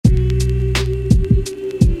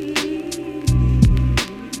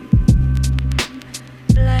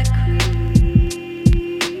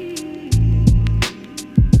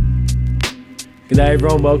G'day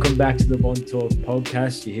everyone, welcome back to the Bond Talk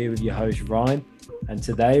podcast. You're here with your host Ryan, and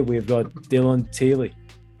today we've got Dylan Teely.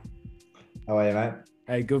 How are you, mate?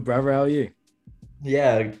 Hey, good brother, how are you?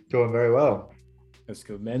 Yeah, doing very well. That's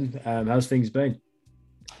good, man. How's things been?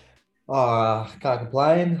 Can't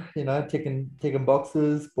complain. Ticking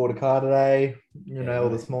boxes. Bought a car today. All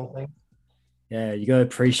the Nice. small things. Yeah, you gotta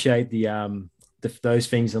appreciate those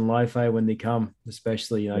things in life, when they come,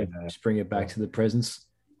 especially Yeah, just bring it back to the presence.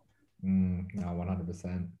 no,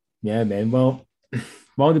 100%. Yeah, man. Well,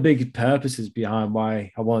 one of the big purposes behind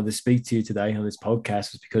why I wanted to speak to you today on this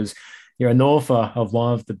podcast was because you're an author of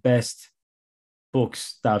one of the best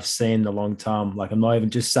books that I've seen in a long time. Like, I'm not even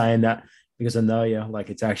just saying that because I know you. Like,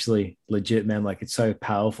 it's actually legit, man. Like, it's so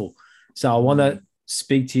powerful. So I want to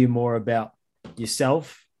speak to you more about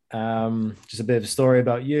yourself, just a bit of a story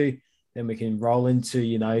about you. Then we can roll into,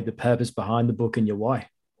 the purpose behind the book and your why.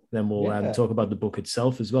 Then we'll Yeah, talk about the book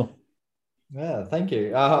itself as well. yeah. Thank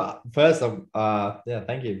you. Thank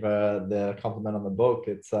you for the compliment on the book.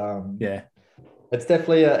 Yeah. It's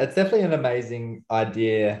definitely an amazing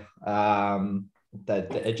idea.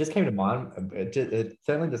 That it just came to mind. It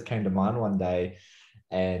certainly just came to mind one day.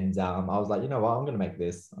 And I was like, you know what, I'm just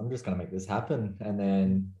going to make this happen. And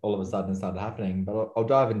then all of a sudden it started happening. But I'll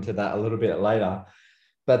dive into that a little bit later.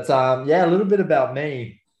 But a little bit about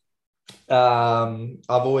me. I've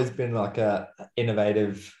always been like a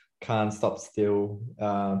innovative, can't stop still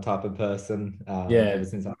type of person. Yeah. Ever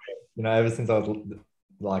since I was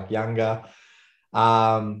like younger.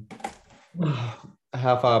 Um,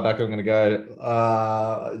 how far back I'm going to go.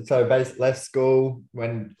 So basically left school,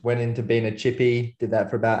 went into being a chippy, did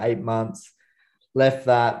that for about 8 months, left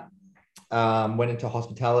that, went into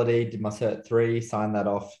hospitality, did my Cert 3, signed that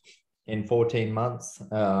off in 14 months.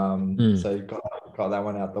 So got that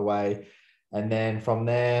one out the way. And then from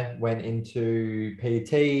there, went into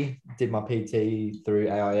PT, did my PT through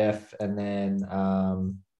AIF, and then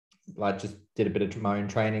just did a bit of my own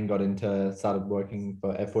training, started working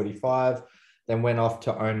for F45, then went off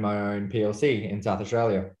to own my own PLC in South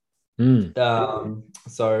Australia. So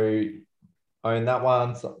owned that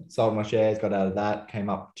one, sold my shares, got out of that, came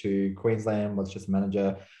up to Queensland, was just a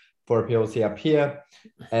manager for a PLC up here,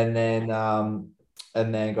 and then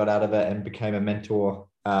got out of it and became a mentor,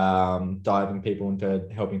 diving people into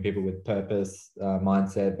helping people with purpose,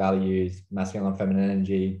 mindset, values, masculine and feminine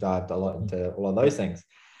energy, dived a lot into all of those things.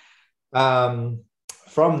 From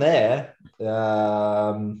there,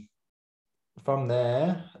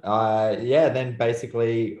 then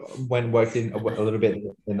basically worked in a little bit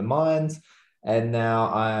in the mines, and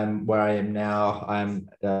now I'm where I am now. I'm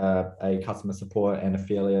a customer support and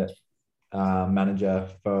affiliate manager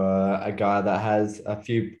for a guy that has a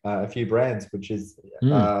few brands, which is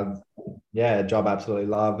a job I absolutely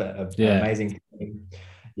love. An amazing team.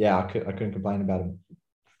 Yeah, I couldn't complain about him.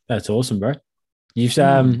 That's awesome, bro. You've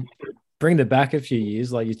bring it back a few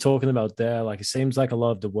years, like you're talking about there. Like, it seems like a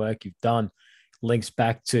lot of the work you've done links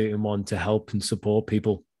back to and want to help and support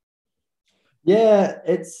people. Yeah,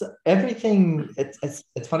 it's everything. It's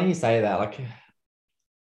funny you say that. Like,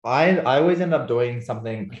 I always end up doing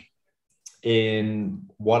something in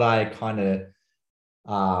what I kind of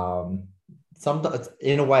sometimes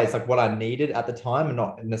in a way it's like what I needed at the time and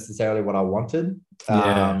not necessarily what I wanted.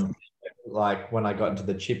 Like when I got into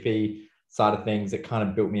the chippy side of things, it kind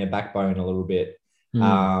of built me a backbone a little bit.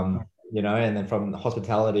 And then from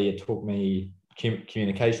hospitality, it taught me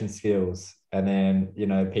communication skills, and then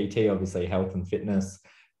PT, obviously health and fitness,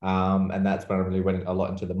 and that's when I really went a lot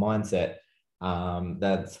into the mindset.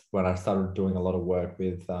 That's when I started doing a lot of work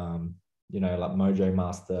with like Mojo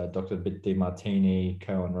Master, Dr. Demartini,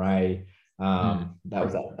 Cohen Ray. That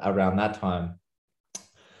was around that time.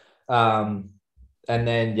 And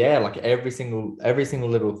then like every single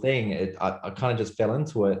little thing, I kind of just fell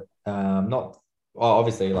into it.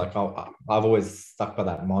 Obviously, like I've always stuck by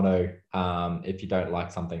that motto: if you don't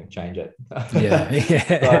like something, change it. So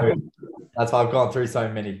that's why I've gone through so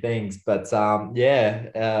many things. But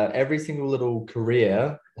every single little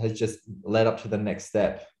career has just led up to the next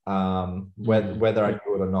step, whether I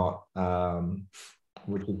do it or not,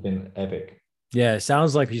 which has been epic. Yeah, it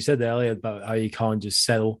sounds like you said earlier about how you can't just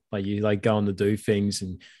settle, like you like go on to do things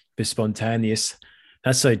and be spontaneous.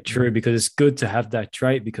 That's so true, because it's good to have that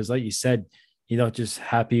trait, because like you said, you're not just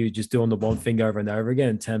happy with just doing the one thing over and over again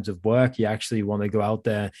in terms of work. You actually want to go out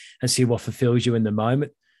there and see what fulfills you in the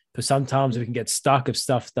moment. But sometimes we can get stuck of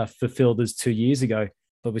stuff that fulfilled us 2 years ago,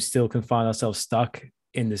 but we still can find ourselves stuck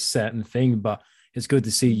in this certain thing. But it's good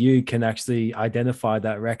to see you can actually identify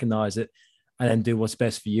that, recognize it, and then do what's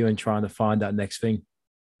best for you and trying to find that next thing.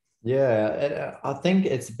 Yeah, I think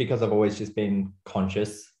it's because I've always just been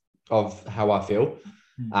conscious of how I feel.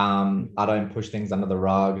 I don't push things under the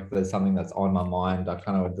rug. If there's something that's on my mind, I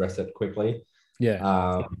kind of address it quickly.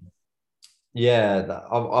 Yeah. Yeah,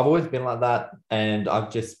 I've always been like that, and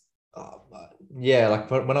I've just uh, yeah,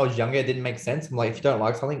 like when I was younger, it didn't make sense. I'm like, if you don't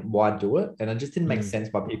like something, why do it? And it just didn't make sense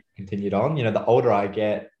why people continued on. You know, the older I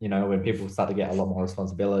get, you know, when people start to get a lot more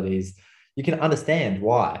responsibilities, you can understand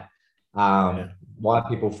why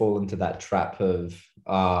people fall into that trap of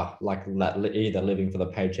like either living for the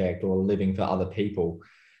paycheck or living for other people.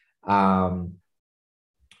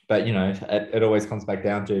 But you know, it always comes back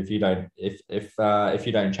down to if you don't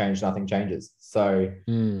change, nothing changes. So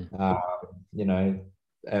you know,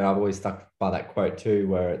 and I've always stuck by that quote too,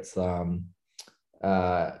 where it's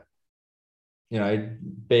uh you know,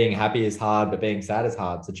 being happy is hard, but being sad is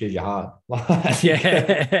hard. So choose your heart. Like,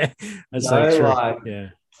 Yeah. That's so know, true. like Yeah.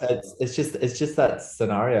 it's just that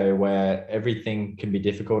scenario where everything can be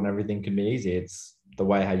difficult and everything can be easy. It's the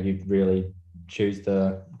way how you really choose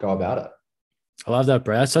to go about it. I love that,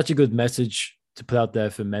 bro. That's such a good message to put out there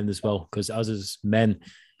for men as well. Because us as men,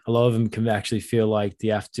 a lot of them can actually feel like they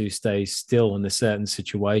have to stay still in a certain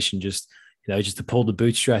situation, just just to pull the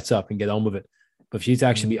bootstraps up and get on with it. But for you to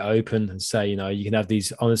actually be open and say, you can have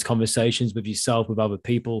these honest conversations with yourself, with other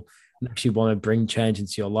people, and actually want to bring change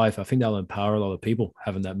into your life, I think that'll empower a lot of people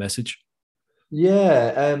having that message.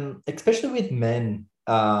 Yeah, especially with men.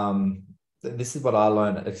 This is what I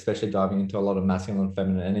learned, especially diving into a lot of masculine and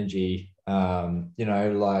feminine energy. You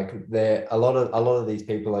know, like there a lot of these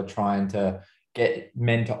people are trying to get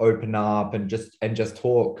men to open up and just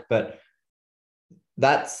talk, but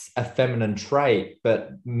that's a feminine trait,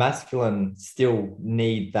 but masculine still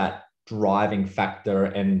need that driving factor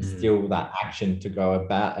and still that action to go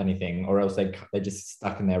about anything, or else they're just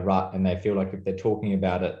stuck in their rut and they feel like if they're talking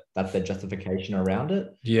about it, that's their justification around it.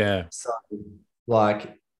 Yeah. So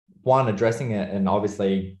like one, addressing it and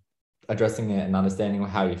obviously addressing it and understanding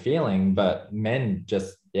how you're feeling, but men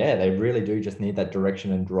just, yeah, they really do just need that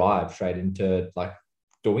direction and drive straight into like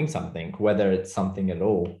doing something, whether it's something at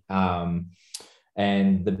all.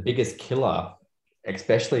 And the biggest killer,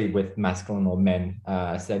 especially with masculine or men,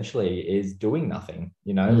 essentially is doing nothing.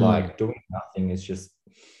 You know, like doing nothing is just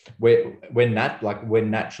we're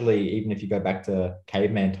naturally, even if you go back to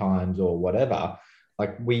caveman times or whatever,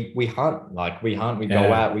 like we hunt, we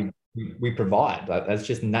go out, we provide. Like, that's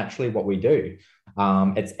just naturally what we do.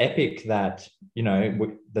 It's epic that, you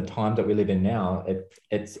know, the times that we live in now,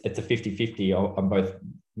 it's a 50-50 on both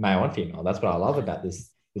male and female. That's what I love about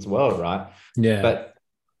this world, right? Yeah. But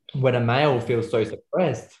when a male feels so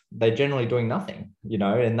suppressed, they're generally doing nothing, you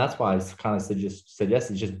know, and that's why I kind of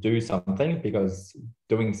suggest is just do something, because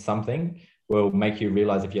doing something will make you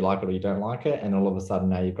realize if you like it or you don't like it. And all of a sudden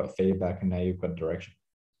now you've got feedback and now you've got direction.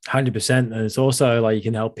 100%. And it's also like you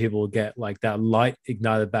can help people get like that light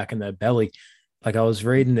ignited back in their belly. Like I was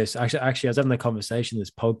reading this, actually, I was having a conversation,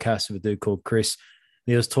 this podcast with a dude called Chris.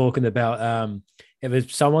 And he was talking about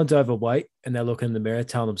if someone's overweight and they're looking in the mirror,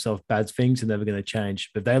 telling themselves bad things, are never going to change.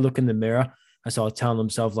 But if they look in the mirror and start telling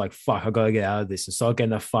themselves like, fuck, I got to get out of this, and start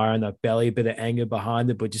getting a fire in their belly, a bit of anger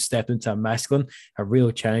behind it, but just step into a masculine, a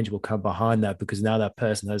real change will come behind that, because now that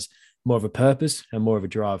person has more of a purpose and more of a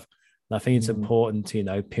drive. And I think it's important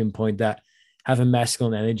to, pinpoint that having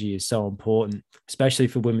masculine energy is so important, especially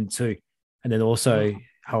for women too. And then also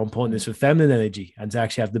how important it is for feminine energy, and to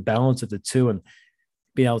actually have the balance of the two and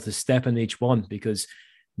being able to step in each one, because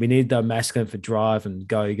we need that masculine for drive and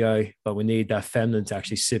go, but we need that feminine to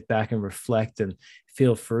actually sit back and reflect and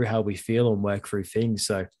feel through how we feel and work through things.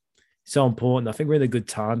 So important. I think we're in a good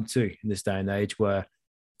time too in this day and age where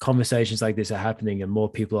conversations like this are happening and more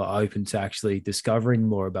people are open to actually discovering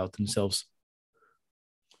more about themselves.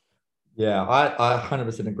 Yeah, I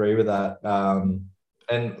 100% agree with that.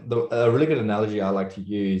 And a really good analogy I like to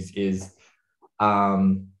use is,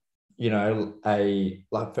 you know,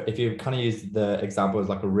 if you kind of use the example as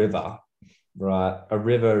like a river, right? A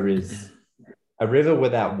river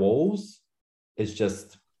without walls is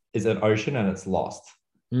an ocean and it's lost.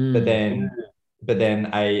 But then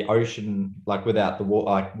a ocean like without the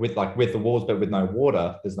wall, with the walls but with no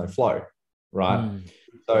water, there's no flow, right?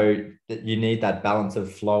 So you need that balance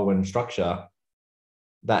of flow and structure.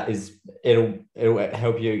 It'll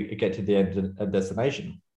help you get to the end of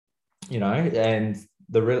destination, you know. And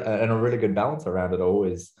a really good balance around it all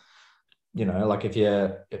is, you know, like if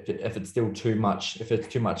it's still too much, if it's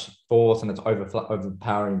too much force and it's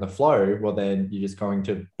overpowering the flow, well then you're just going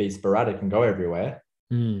to be sporadic and go everywhere.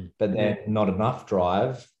 But then not enough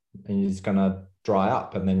drive, and you're just going to dry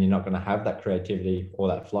up, and then you're not going to have that creativity or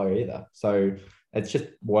that flow either. So it's just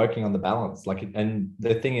working on the balance. Like, and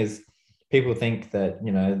the thing is, people think that,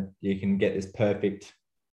 you know, you can get this perfect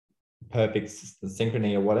perfect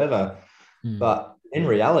synchrony or whatever. Mm. But in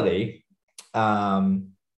reality,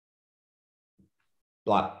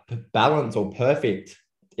 like balance or perfect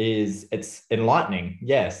it's enlightening,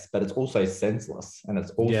 yes, but it's also senseless, and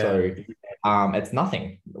it's Yeah. also it's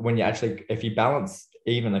nothing when you actually, if you balance,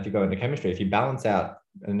 even if you go into chemistry, if you balance out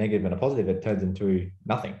a negative and a positive, it turns into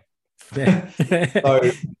nothing. Yeah. So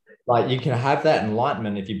like you can have that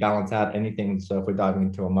enlightenment if you balance out anything. So if we're diving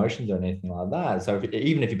into emotions or anything like that, so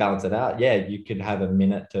even if you balance it out, yeah, you could have a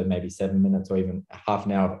minute to maybe 7 minutes or even half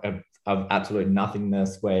an hour of absolute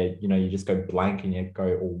nothingness where, you know, you just go blank and you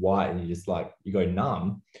go all white and you just like, you go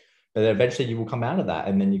numb, but then eventually you will come out of that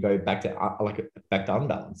and then you go back to back to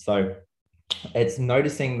unbalance. So it's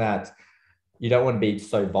noticing that you don't want to be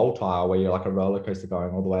so volatile where you're like a roller coaster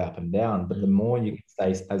going all the way up and down. But the more you can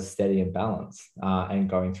stay as steady and balanced and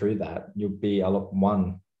going through that, you'll be a lot,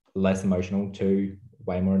 one, less emotional, two,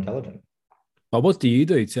 way more intelligent. But what do you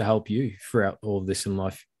do to help you throughout all of this in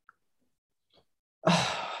life?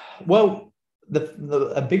 Well,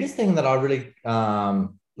 the biggest thing that I really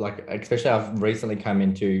like, especially I've recently come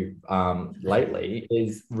into lately,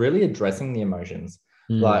 is really addressing the emotions.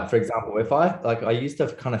 Mm. Like, for example, if I used to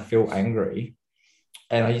kind of feel angry,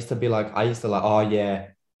 and I used to like, oh yeah,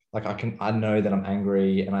 like I know that I'm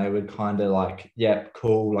angry, and I would kind of like, yeah,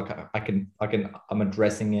 cool, like I'm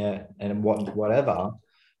addressing it and whatever,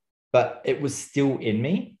 but it was still in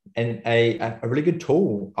me. And a really good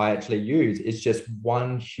tool I actually use is just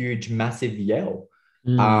one huge massive yell,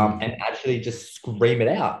 Mm. and actually just scream it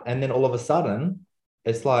out, and then all of a sudden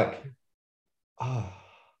it's like, oh,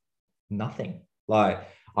 nothing. Like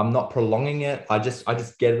I'm not prolonging it. I just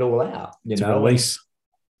get it all out, you To know. And release.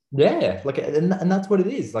 yeah, like, and that's what it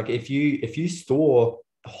is. Like if you store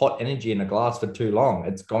hot energy in a glass for too long,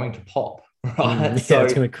 it's going to pop, right? Mm. Yeah, it's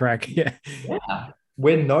So gonna crack. Yeah. yeah,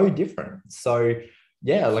 we're no different. So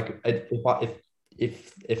yeah, like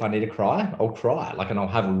if I need to cry, I'll cry. Like, and I'll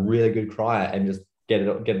have a really good cry and just get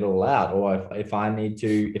it all out. Or if I need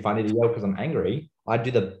to yell because I'm angry, I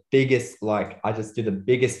just do the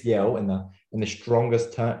biggest yell in the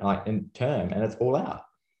strongest term, like in term, and it's all out.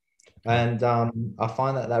 And I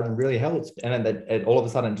find that that really helps, and it all of a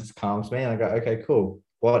sudden just calms me, and I go, okay, cool.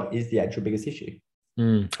 What is the actual biggest issue?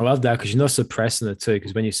 Mm. I love that because you're not suppressing it too.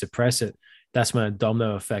 Because when you suppress it, that's when a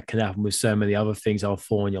domino effect can happen with so many other things that will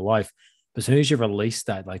fall in your life. But as soon as you release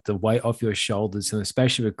that, like the weight off your shoulders, and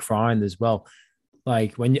especially with crying as well,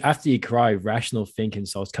 like when you after you cry, rational thinking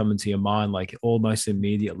starts coming to your mind like almost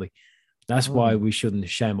immediately. That's why Mm, we shouldn't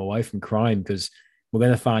shame away from crime because we're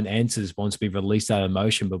going to find answers once we release that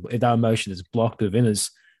emotion. But if that emotion is blocked within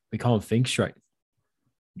us, we can't think straight.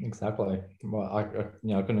 exactly. Well, I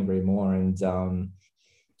couldn't agree more. And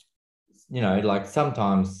like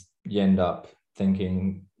sometimes you end up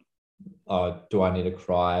thinking, oh, do I need to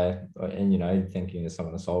cry? And thinking is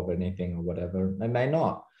someone to solve anything or whatever. They may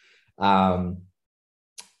not. Um,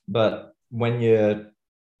 but when you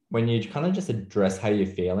kind of just address how you're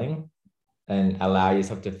feeling and allow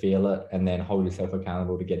yourself to feel it, and then hold yourself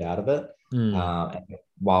accountable to get out of it, Mm. uh,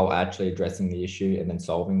 while actually addressing the issue and then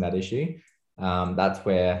solving that issue. That's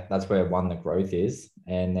where one, the growth is,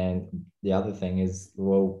 and then the other thing is,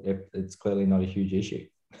 well, it's clearly not a huge issue.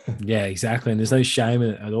 Yeah, exactly. And there's no shame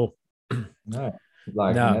in it at all. No,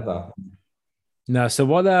 like No, never. no. So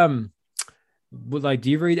what would like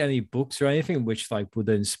do you read any books or anything which like would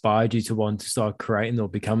inspire you to want to start creating or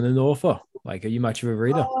becoming an author? Like, are you much of a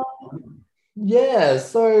reader? Yeah,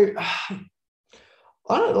 so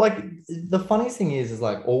I don't like, the funniest thing is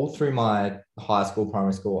like all through my high school,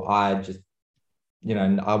 primary school, I just,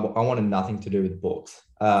 I wanted nothing to do with books.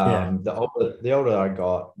 Yeah. The older I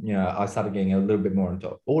got, I started getting a little bit more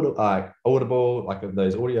into Audible, like of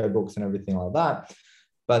those audio books and everything like that.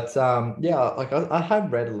 But yeah, like I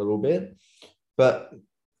have read a little bit, but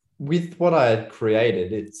with what I had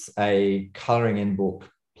created, it's a coloring in book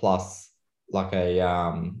plus like a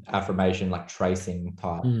affirmation, like tracing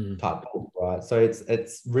Mm. type book, right? So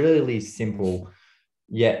it's really simple,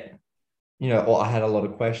 yet I had a lot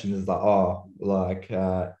of questions. It's like, oh, like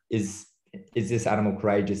is this animal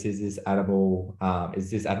courageous? Is this animal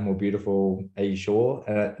beautiful? Are you sure?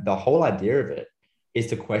 And the whole idea of it is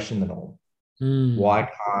to question the norm. Mm.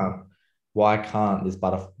 Why can't this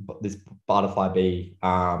butterfly be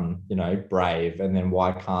brave, and then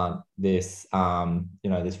why can't this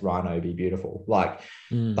rhino be beautiful? Like,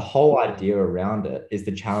 the Mm. whole idea around it is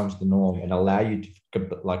to challenge the norm and allow you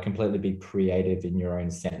to like completely be creative in your own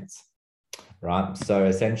sense, right? So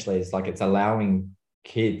essentially it's like it's allowing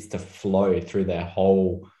kids to flow through their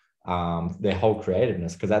whole their whole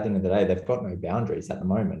creativeness, because at the end of the day, they've got no boundaries at the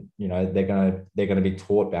moment. You know, they're gonna be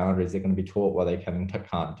taught boundaries. They're gonna be taught what they can and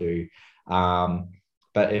can't do.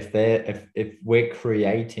 But if we're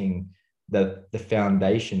creating the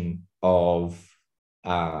foundation of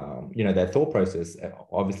their thought process,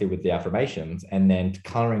 obviously with the affirmations, and then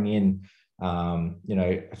coloring in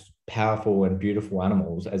powerful and beautiful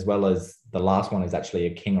animals, as well as the last one is actually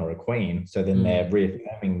a king or a queen. So then they're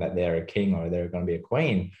reaffirming that they're a king or they're going to be a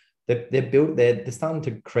queen. They're starting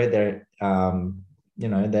to create their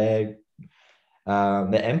empire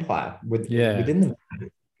within them.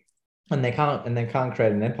 And they can't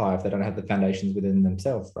create an empire if they don't have the foundations within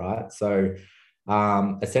themselves, right? So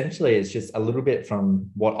essentially it's just a little bit from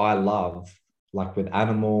what I love, like with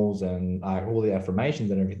animals and all the affirmations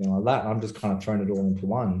and everything like that. And I'm just kind of throwing it all into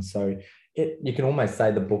one. So you can almost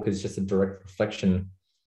say the book is just a direct reflection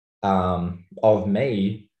of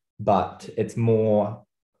me, but it's more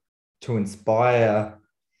to inspire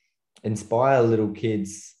little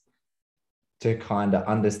kids to kind of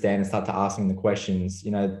understand and start to asking the questions.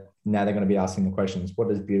 Now they're going to be asking the questions: what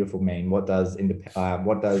does beautiful mean? What does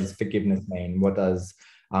forgiveness mean? What does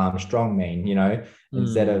strong mean?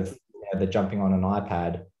 Instead of they're jumping on an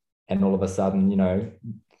iPad and all of a sudden,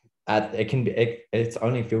 it's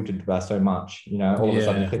only filtered by so much. All of a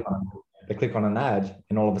sudden they click on an ad,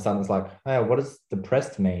 and all of a sudden it's like, hey, what does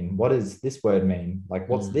depressed mean? What does this word mean? Like,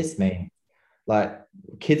 what's this mean? Like,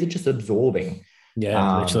 kids are just absorbing.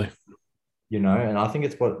 Literally. And I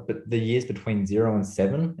think but the years between 0 and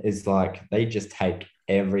 7 is like, they just take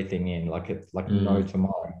everything in, like it's like no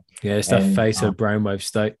tomorrow. Yeah, it's that face of brainwave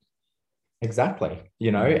state. Exactly.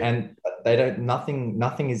 And they don't,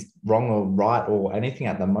 nothing is wrong or right or anything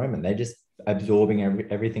at the moment. They're just absorbing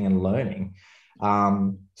everything and learning.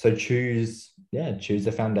 So choose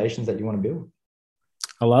the foundations that you want to build.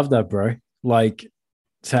 I love that, bro. Like,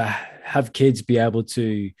 to have kids be able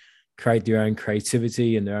to create their own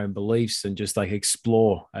creativity and their own beliefs and just like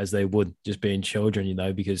explore as they would just being children,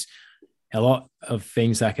 because a lot of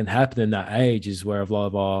things that can happen in that age is where a lot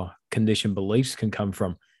of our conditioned beliefs can come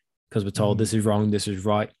from, because we're told this is wrong, this is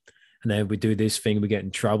right. And then we do this thing, we get in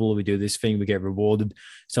trouble. We do this thing, we get rewarded.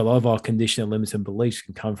 So a lot of our conditioned and limiting beliefs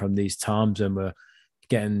can come from these times when we're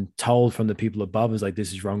getting told from the people above us, like,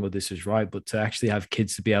 this is wrong or this is right. But to actually have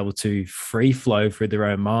kids to be able to free flow through their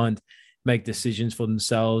own mind, make decisions for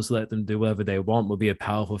themselves, let them do whatever they want, will be a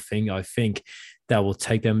powerful thing, I think, that will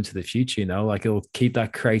take them into the future. Like, it will keep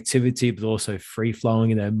that creativity, but also free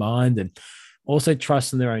flowing in their mind, and also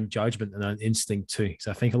trust in their own judgment and own instinct too.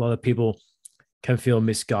 So I think a lot of people can feel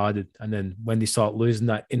misguided, and then when they start losing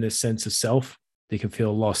that inner sense of self, they can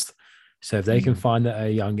feel lost. So if they can find that at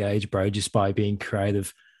a young age, bro, just by being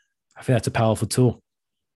creative, I think that's a powerful tool.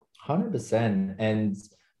 100%. And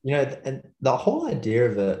and the whole idea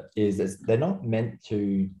of it is they're not meant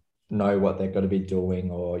to know what they're going to be doing,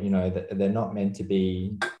 or they're not meant to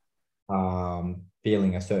be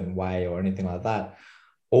feeling a certain way or anything like that.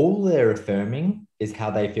 All they're affirming is how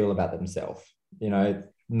they feel about themselves,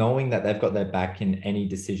 knowing that they've got their back in any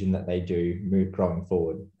decision that they do growing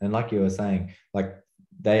forward. And like you were saying, like,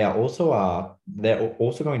 they're also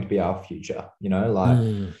going to be our future.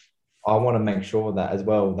 I want to make sure that as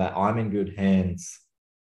well, that I'm in good hands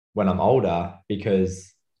when I'm older,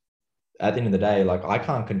 because at the end of the day, like, I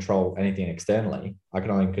can't control anything externally. I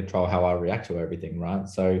can only control how I react to everything, right?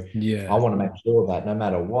 So I want to make sure that no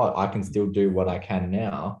matter what, I can still do what I can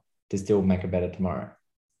now to still make a better tomorrow.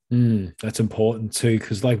 That's important too,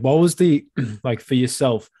 because like, what was the like, for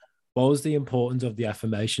yourself, what was the importance of the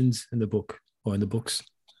affirmations in the book or in the books?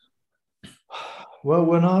 Well,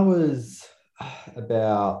 when I was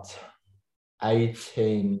about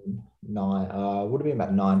 18, would have been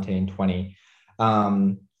about 19, 20.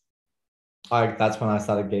 That's when I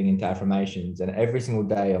started getting into affirmations, and every single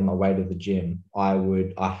day on my way to the gym, I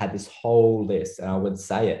had this whole list, and I would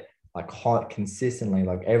say it like consistently,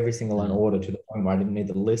 like every single in order, to the point where I didn't need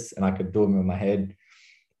the list and I could do them in my head.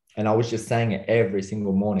 And I was just saying it every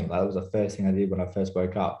single morning. Like, that was the first thing I did when I first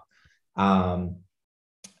woke up. And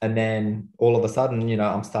then all of a sudden,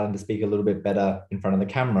 I'm starting to speak a little bit better in front of the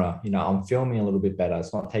camera. I'm filming a little bit better.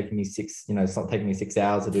 It's not taking me 6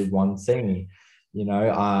 hours to do one scene.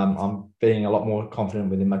 I'm being a lot more confident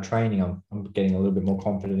within my training. I'm getting a little bit more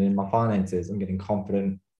confident in my finances. I'm getting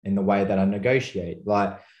confident in the way that I negotiate.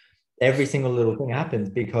 Like, every single little thing happens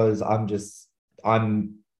because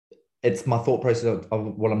it's my thought process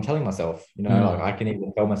of what I'm telling myself. Like, I can either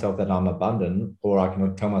tell myself that I'm abundant, or I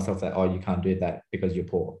can tell myself that, oh, you can't do that because you're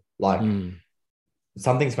poor. Like,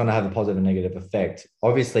 something's going to have a positive and negative effect.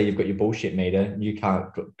 Obviously, you've got your bullshit meter. You can't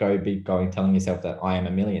go be going telling yourself that I am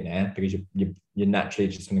a millionaire, because you're naturally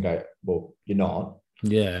just going to go, well, you're not,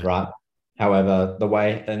 Yeah. right? However, the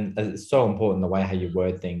way, and it's so important, the way how you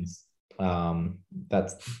word things.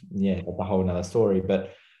 That's that's a whole nother story.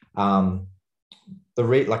 But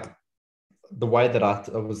like the way that I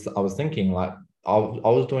was thinking, like I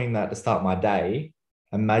was doing that to start my day.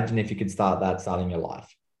 Imagine if you could start that starting your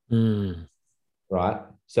life, Mm. right?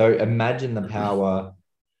 So imagine the power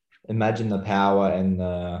and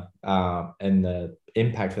the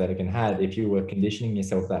impact that it can have if you were conditioning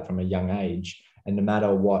yourself that from a young age. And no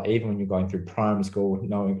matter what, even when you're going through primary school,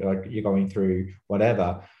 knowing like you're going through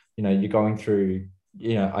whatever, you're going through,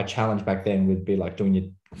 a challenge back then would be like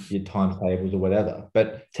doing your timetables or whatever,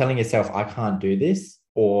 but telling yourself I can't do this,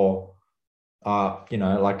 or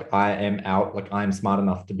like I am out, like I am smart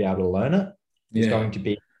enough to be able to learn it, is Yeah. going to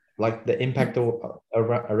be like the impact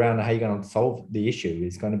around how you're going to solve the issue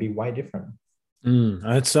is going to be way different. And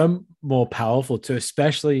it's so more powerful too,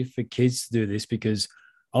 especially for kids to do this, because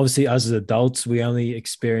obviously, as adults, we only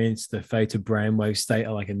experience the theta brainwave state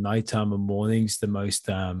like at nighttime and mornings the most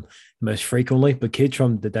frequently. But kids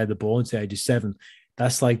from the day they're born to age of 7,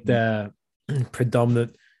 that's like the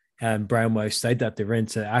predominant brainwave state that they're in,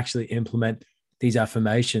 to actually implement these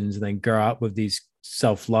affirmations and then grow up with these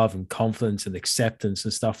self-love and confidence and acceptance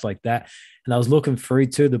and stuff like that. And I was looking through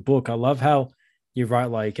to the book. I love how you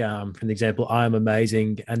write like for an example, I am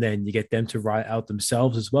amazing, and then you get them to write out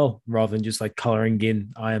themselves as well, rather than just like coloring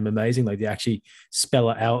in I am amazing. Like they actually spell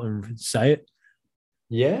it out and say it.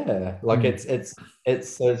 Yeah, like so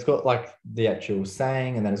it's got like the actual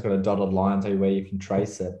saying, and then it's got a dotted line to where you can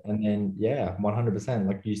trace it, and then 100%,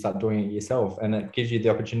 like you start doing it yourself, and it gives you the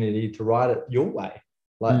opportunity to write it your way.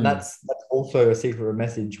 Like that's also a secret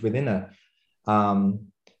message within it,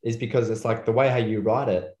 is because it's like the way how you write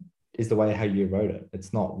it is the way how you wrote it.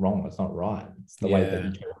 It's not wrong. It's not right. It's the way that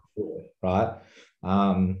you chose to do it, right?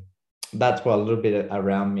 That's what a little bit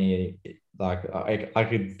around me, like I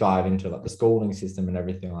could dive into like the schooling system and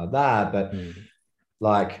everything like that, but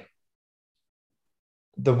like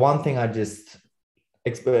the one thing I just,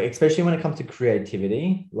 especially when it comes to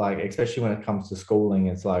creativity, like especially when it comes to schooling,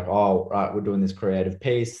 it's like, oh, right, we're doing this creative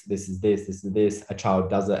piece. This is this. A child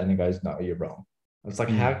does it and it goes, no, you're wrong. It's like,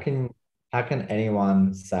 how can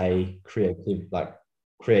anyone say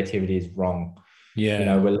creativity is wrong?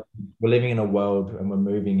 Yeah. We're living in a world, and we're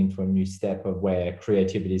moving into a new step of where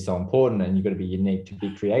creativity is so important, and you've got to be unique to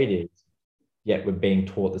be creative, yet we're being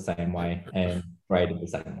taught the same way and rated the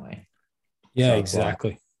same way. Yeah, So it's like,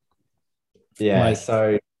 exactly. yeah, Like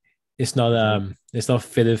so it's not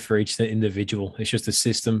fitted for each individual. It's just a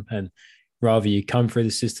system, and rather you come through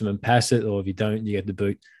the system and pass it, or if you don't, you get the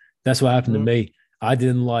boot. That's what happened to me. I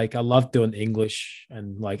loved doing English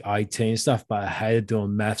and like IT and stuff, but I hated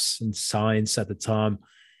doing maths and science at the time.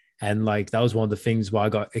 And like that was one of the things why I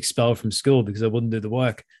got expelled from school, because I wouldn't do the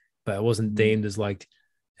work, but it wasn't deemed as like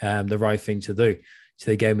the right thing to do.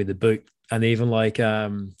 So they gave me the boot. And even like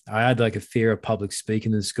I had like a fear of public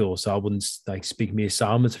speaking in school, so I wouldn't like speak me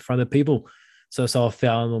assignments in front of people. So I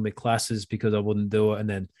failed all my classes because I wouldn't do it. And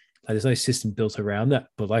then there's no system built around that.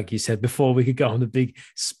 But like you said before, we could go on a big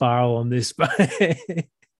spiral on this. But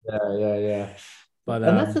yeah. but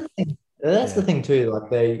And that's the thing. That's the yeah. thing too.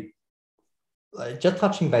 Like just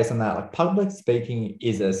touching base on that, like public speaking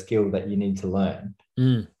is a skill that you need to learn,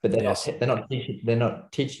 but they're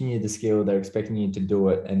not teaching you the skill. They're expecting you to do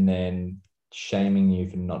it and then shaming you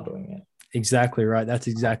for not doing it. Exactly right. That's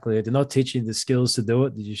exactly it. They're not teaching you the skills to do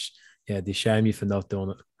it. They shame you for not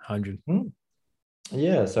doing it. 100.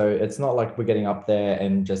 Yeah, so it's not like we're getting up there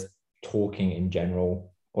and just talking in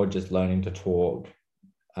general, or just learning to talk.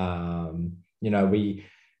 We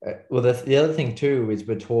the other thing too is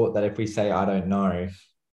we're taught that if we say I don't know,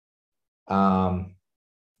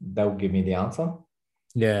 they'll give me the answer.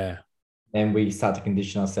 Yeah. And we start to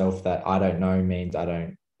condition ourselves that I don't know means I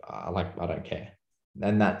don't care.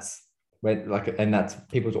 And that's that's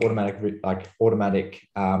people's automatic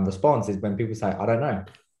response is when people say I don't know,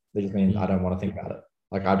 they just mean I don't want to think about it.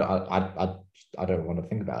 Like I don't want to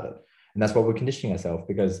think about it. And that's what we're conditioning ourselves,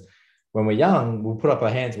 because when we're young, we'll put up our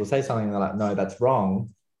hands, we'll say something like, no, that's wrong.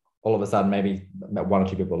 All of a sudden, maybe one or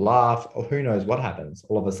two people laugh, or who knows what happens.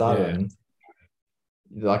 All of a sudden,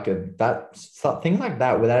 things like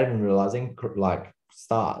that, without even realizing, like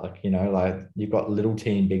start, like you've got little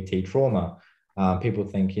t and big T trauma. People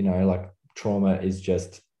think, like trauma is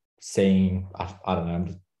just seeing, I don't know, I'm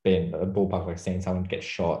just being a ballpark, like seeing someone get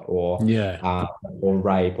shot or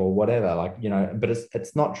rape or whatever, but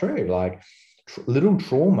it's not true. Like little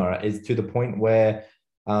trauma is to the point where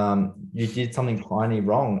you did something tiny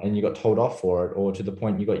wrong and you got told off for it, or to the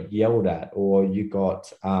point you got yelled at, or you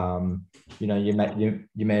got, you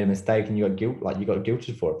made a mistake and you got you got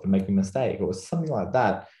guilted for it for making a mistake, or something like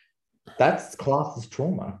that. That's classed as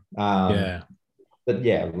trauma. Yeah. But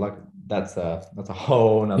yeah, like that's a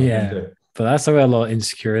whole another thing Yeah. too. But that's where a lot of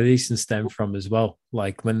insecurities can stem from as well.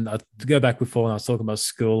 Like when I to go back before when I was talking about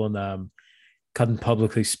school and couldn't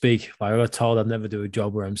publicly speak. Like I got told I'd never do a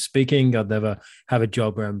job where I'm speaking. I'd never have a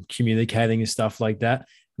job where I'm communicating and stuff like that.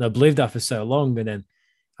 And I believed that for so long. And then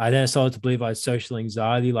I then started to believe I had social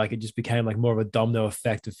anxiety. Like it just became like more of a domino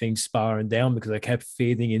effect of things spiraling down because I kept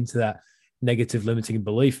feeding into that negative limiting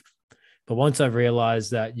belief. But once I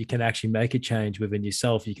realized that you can actually make a change within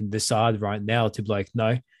yourself, you can decide right now to be like,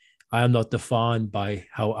 no, I am not defined by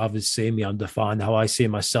how others see me. I'm defined how I see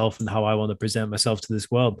myself and how I want to present myself to this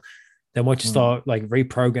world. Then once you Mm. start like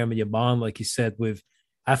reprogramming your mind, like you said, with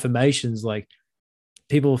affirmations, like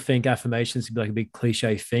people think affirmations can be like a big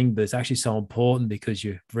cliche thing, but it's actually so important because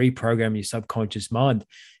you reprogram your subconscious mind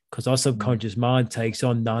because our Mm. subconscious mind takes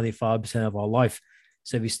on 95% of our life.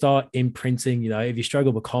 So if you start imprinting, if you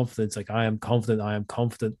struggle with confidence, like I am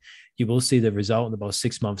confident, you will see the result in about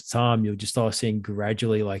 6 months' time. You'll just start seeing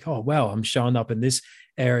gradually, like, oh, wow, I'm showing up in this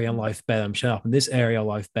area in life better. I'm showing up in this area of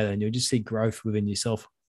life better. And you'll just see growth within yourself.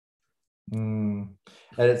 Mm.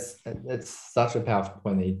 And it's such a powerful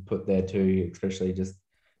point that you put there too, especially just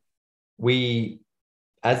we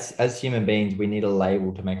as human beings, we need a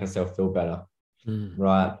label to make ourselves feel better, Mm.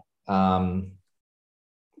 right? Um,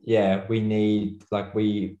 yeah, we need like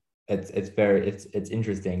we it's very it's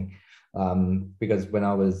interesting. Because when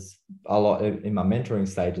I was a lot in my mentoring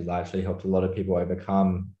stages, I actually helped a lot of people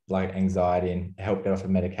overcome like anxiety and help get off of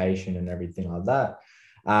medication and everything like that.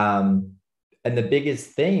 Um, and the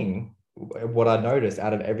biggest thing, what I noticed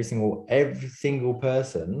out of every single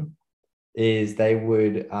person is they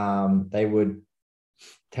would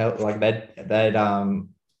tell like they'd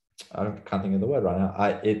I can't think of the word right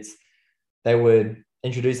now. It's they would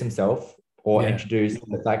introduce themselves or Yeah. introduce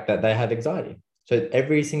the fact that they have anxiety. So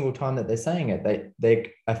every single time that they're saying it, they're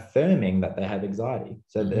affirming that they have anxiety.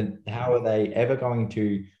 So Mm-hmm. then how are they ever going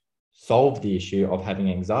to solve the issue of having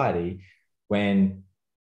anxiety when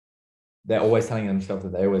they're always telling themselves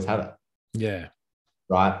that they always have it, Yeah.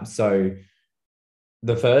 right? So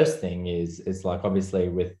the first thing is like obviously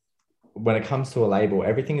with when it comes to a label,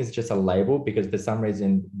 everything is just a label because for some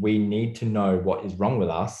reason we need to know what is wrong with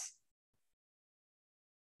us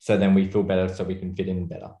so then we feel better so we can fit in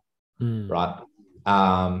better, Mm. right?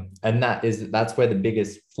 And that's where the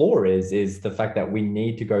biggest flaw is the fact that we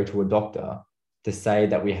need to go to a doctor to say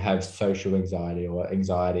that we have social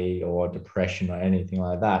anxiety or depression or anything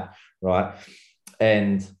like that, right?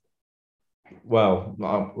 And well,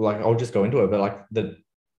 like I'll just go into it, but like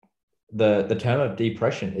the term of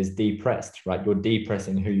depression is depressed, right? You're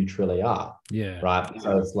depressing who you truly are, Yeah. right?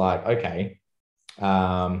 So it's like, okay,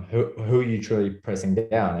 who are you truly pressing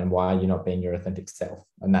down and why are you not being your authentic self?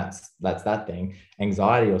 And that's that thing.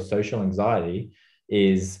 Anxiety or social anxiety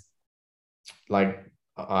is like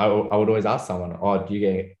I would always ask someone, oh, do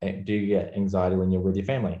you get anxiety when you're with your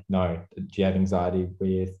family? No. Do you have anxiety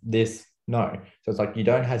with this? No. So it's like you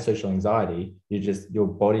don't have social anxiety. Your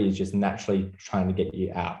body is just naturally trying to get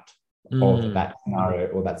you out of Mm. that scenario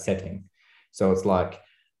or that setting. So it's like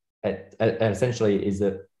it essentially is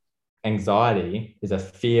that anxiety is a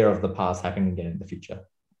fear of the past happening again in the future.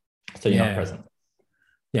 So you're not Yeah. present.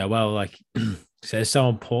 Yeah. Well, like, so it's so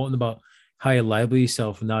important about how you label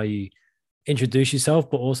yourself and how you introduce yourself,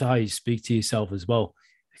 but also how you speak to yourself as well.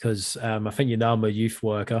 Because I think I'm a youth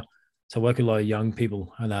worker, so I work with a lot of young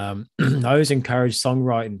people, and I always encourage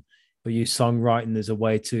songwriting, but use songwriting as a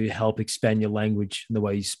way to help expand your language and the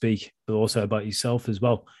way you speak, but also about yourself as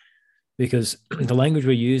well. Because the language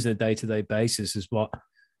we use on a day-to-day basis is what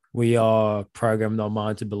we are programmed our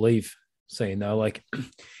mind to believe. So, like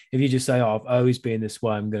if you just say, oh, I've always been this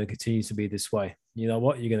way, I'm going to continue to be this way. You know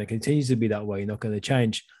what? You're going to continue to be that way. You're not going to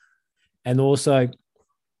change. And also,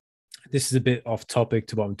 this is a bit off topic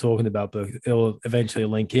to what I'm talking about, but it'll eventually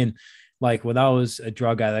link in. Like when I was a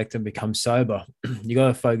drug addict and become sober, you got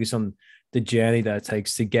to focus on the journey that it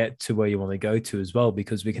takes to get to where you want to go to as well,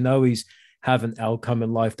 because we can always have an outcome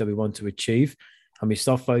in life that we want to achieve. And we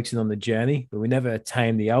stop focusing on the journey, but we never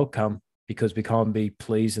attain the outcome because we can't be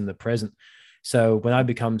pleased in the present. So when I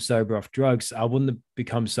become sober off drugs, I wouldn't have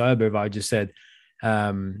become sober if I just said,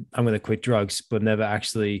 I'm going to quit drugs, but never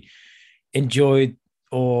actually enjoyed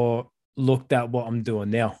or looked at what I'm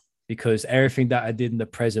doing now because everything that I did in the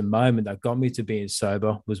present moment that got me to being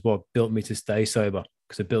sober was what built me to stay sober,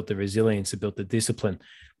 because it built the resilience, it built the discipline.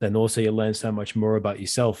 Then also you learn so much more about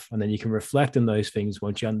yourself, and then you can reflect on those things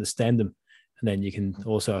once you understand them, and then you can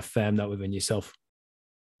also affirm that within yourself.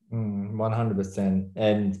 100%.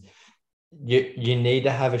 And you need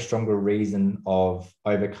to have a stronger reason of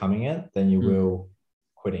overcoming it than you will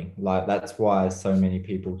quitting. Like, that's why so many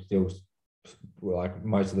people still, like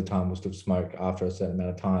most of the time, will still smoke after a certain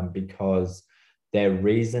amount of time, because their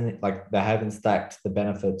reason, like, they haven't stacked the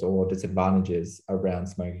benefits or disadvantages around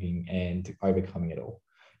smoking and overcoming it all.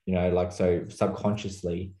 You know, like, so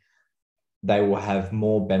subconsciously they will have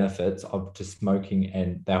more benefits of just smoking,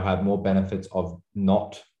 and they'll have more benefits of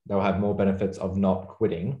not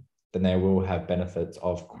quitting than they will have benefits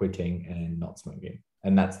of quitting and not smoking.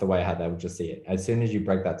 And that's the way how they will just see it. As soon as you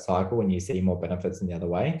break that cycle and you see more benefits in the other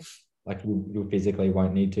way, like, you physically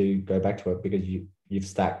won't need to go back to it, because you've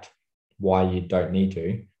stacked why you don't need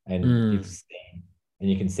to, and you've seen, and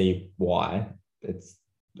you can see why it's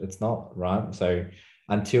not right. So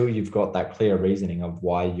until you've got that clear reasoning of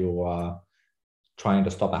why you are trying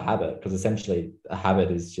to stop a habit, because essentially a habit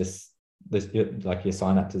is just this, like, your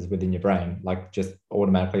synapses within your brain, like, just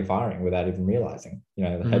automatically firing without even realizing, you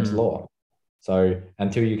know, the Hebb's law. So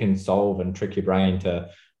until you can solve and trick your brain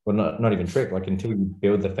to, well, not even trick, like, until you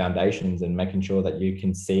build the foundations and making sure that you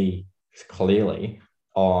can see clearly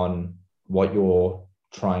on what you're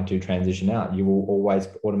trying to transition out, you will always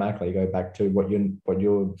automatically go back to what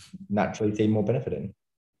you're naturally see more benefit in.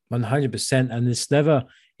 100%. And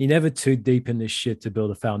you're never too deep in this shit to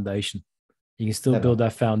build a foundation. You can still build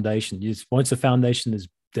that foundation. Once the foundation is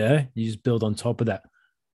there, you just build on top of that.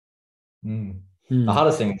 The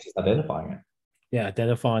hardest thing is just identifying it. Yeah,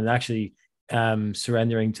 identifying, actually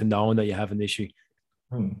surrendering to knowing that you have an issue.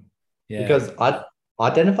 Yeah. Because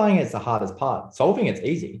identifying it's the hardest part. Solving it's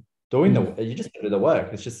easy. Doing you just do the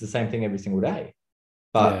work. It's just the same thing every single day.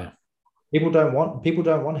 But people don't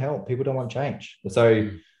want help. People don't want change.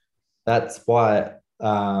 So that's why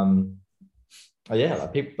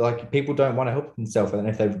people don't want to help themselves, and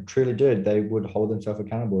if they truly did, they would hold themselves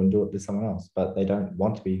accountable and do it to someone else. But they don't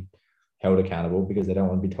want to be held accountable because they don't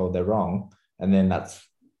want to be told they're wrong, and then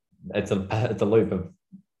it's a loop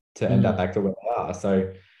to end up back to where they are.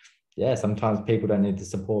 So yeah, sometimes people don't need the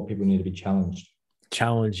support. People need to be challenged,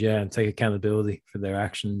 and take accountability for their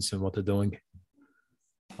actions and what they're doing.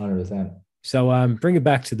 100%. So bring it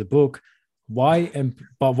back to the book. Why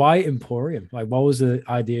Emporium? Like, what was the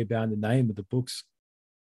idea behind the name of the books?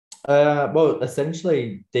 Well,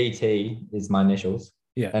 essentially DT is my initials.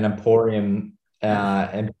 Yeah. And Emporium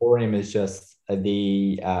is just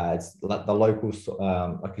it's like the local,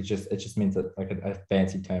 like, it just means that, like, a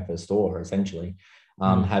fancy term for a store, essentially,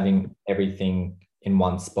 having everything in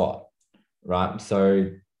one spot, right? So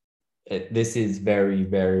this is very,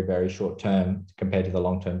 very, very short term compared to the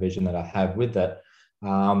long-term vision that I have with it.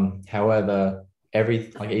 However,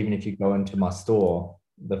 even if you go into my store,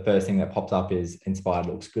 the first thing that pops up is inspired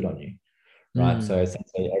looks good on you, right? So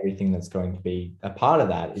essentially everything that's going to be a part of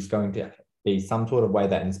that is going to be some sort of way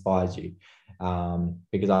that inspires you,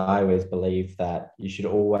 because I always believe that you should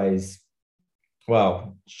always,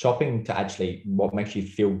 shopping to actually what makes you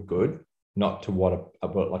feel good, not to what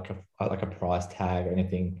a price tag or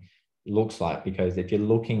anything looks like. Because if you're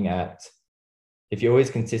always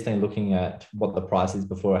consistently looking at what the price is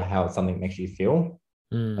before how something makes you feel,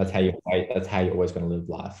 that's how you're always going to live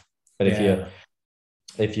life. But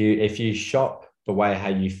if you shop the way how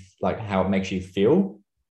it makes you feel,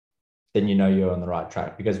 then you know you're on the right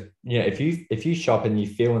track. Because, you know, if you shop and you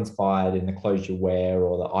feel inspired in the clothes you wear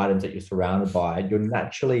or the items that you're surrounded by, you're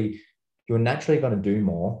naturally going to do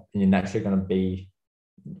more, and you're naturally going to be,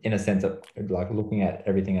 in a sense, of like looking at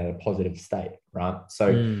everything at a positive state, right?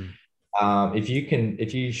 So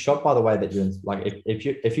if you shop by the way that you like,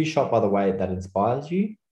 if you shop by the way that inspires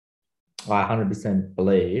you, I 100%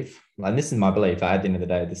 believe, and this is my belief, at the end of the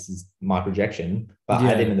day, this is my projection, but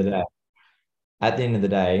at the end of the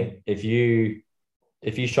day, if you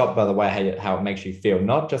shop by the way how it makes you feel,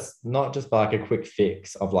 not just by like a quick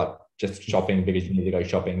fix of like just shopping because you need to go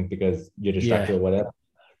shopping because you're distracted or whatever,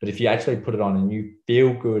 but if you actually put it on and you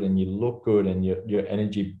feel good and you look good and your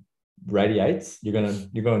energy radiates, you're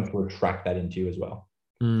going to attract that into you as well.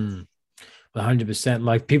 100%.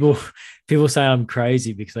 Like, people say I'm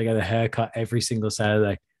crazy because I get a haircut every single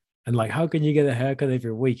Saturday, and like, how can you get a haircut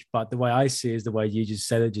every week? But the way I see it is the way you just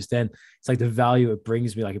said it just then. It's like the value it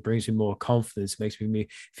brings me. Like, it brings me more confidence, makes me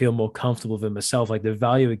feel more comfortable with myself. Like, the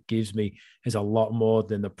value it gives me is a lot more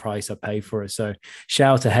than the price I pay for it. So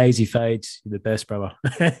shout out to Hazy Fades, you're the best, brother.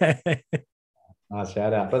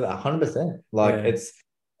 Shout out, but 100%. Like,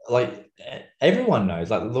 like everyone knows.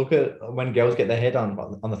 Like, look at when girls get their hair done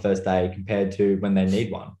on the first day compared to when they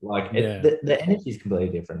need one. Like, Yeah. the energy is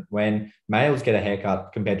completely different when males get a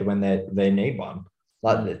haircut compared to when they need one.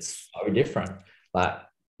 Like, Mm. it's so different. Like,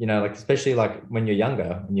 like especially like when you're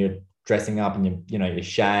younger and you're dressing up and you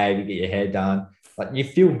shave, you get your hair done. Like, you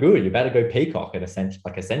feel good. You're about to go peacock at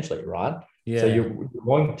essentially, right? So Yeah. you're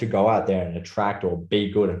going to go out there and attract or be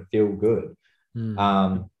good and feel good. Mm.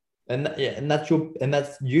 Um, and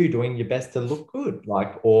that's you doing your best to look good,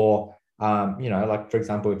 like, or like, for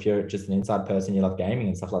example, if you're just an inside person, you love gaming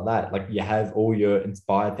and stuff like that, like, you have all your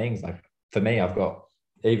inspired things. Like, for me, I've got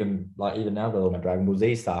even now I've got all my Dragon Ball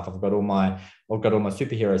Z stuff. I've got all my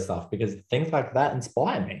superhero stuff, because things like that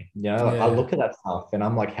inspire me. Like, I Yeah. look at that stuff and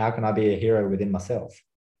I'm like, how can I be a hero within myself?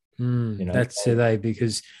 That's So, it,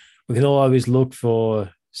 because we can always look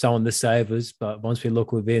for someone to save us, but once we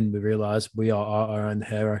look within, we realize we are our own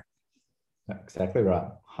hero. exactly right,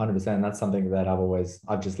 100%. That's something that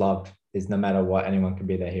I've just loved, is no matter what, anyone can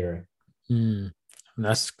be their hero. Mm. And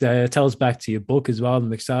that tells back to your book as well.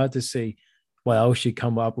 I'm excited to see what else you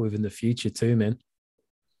come up with in the future too, man.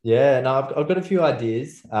 Yeah, no, I've got a few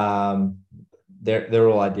ideas. They're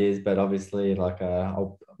all ideas, but obviously, like,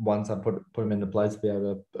 once I put them into place, be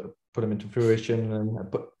able to put them into fruition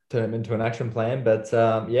and turn them into an action plan. But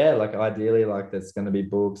yeah, like, ideally, like, there's going to be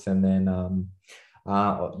books, and then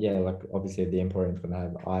yeah, like, obviously the Emporium's going to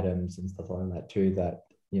have items and stuff like that too. That,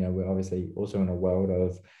 we're obviously also in a world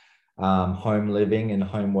of home living and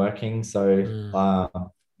home working. So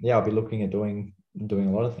Mm. yeah, I'll be looking at doing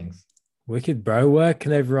a lot of things. Wicked, bro. Where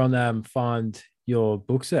can everyone find your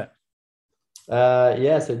books at?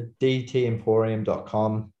 Yeah, so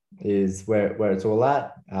dtemporium.com is where it's all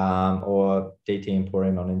at, or DT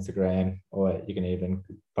Emporium on Instagram, or you can even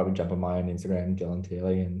probably jump on my own Instagram, Dylan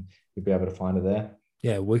Teely, and you'll be able to find it there.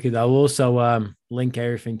 Yeah, wicked. I'll also link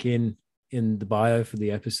everything in the bio for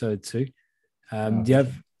the episode too. Oh, Do you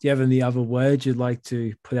for have any other words you'd like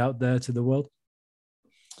to put out there to the world?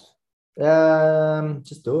 sure.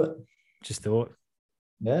 Just do it. Just thought.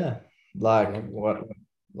 Yeah, Yeah.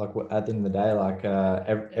 at the end of the day, like,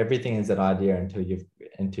 everything is an idea until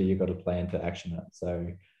you've got a plan to action it. So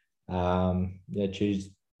yeah,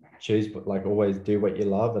 choose, but, like, always do what you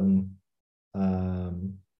love, and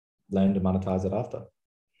learn to monetize it after.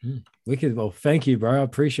 Wicked. Well, thank you, bro. I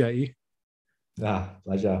appreciate you.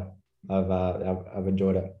 Pleasure. I've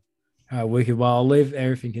enjoyed it. Wicked. Well, I'll leave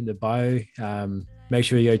everything in the bio. Make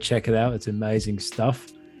sure you go check it out. It's amazing stuff.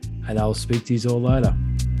 And I'll speak to you all later.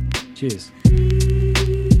 Cheers.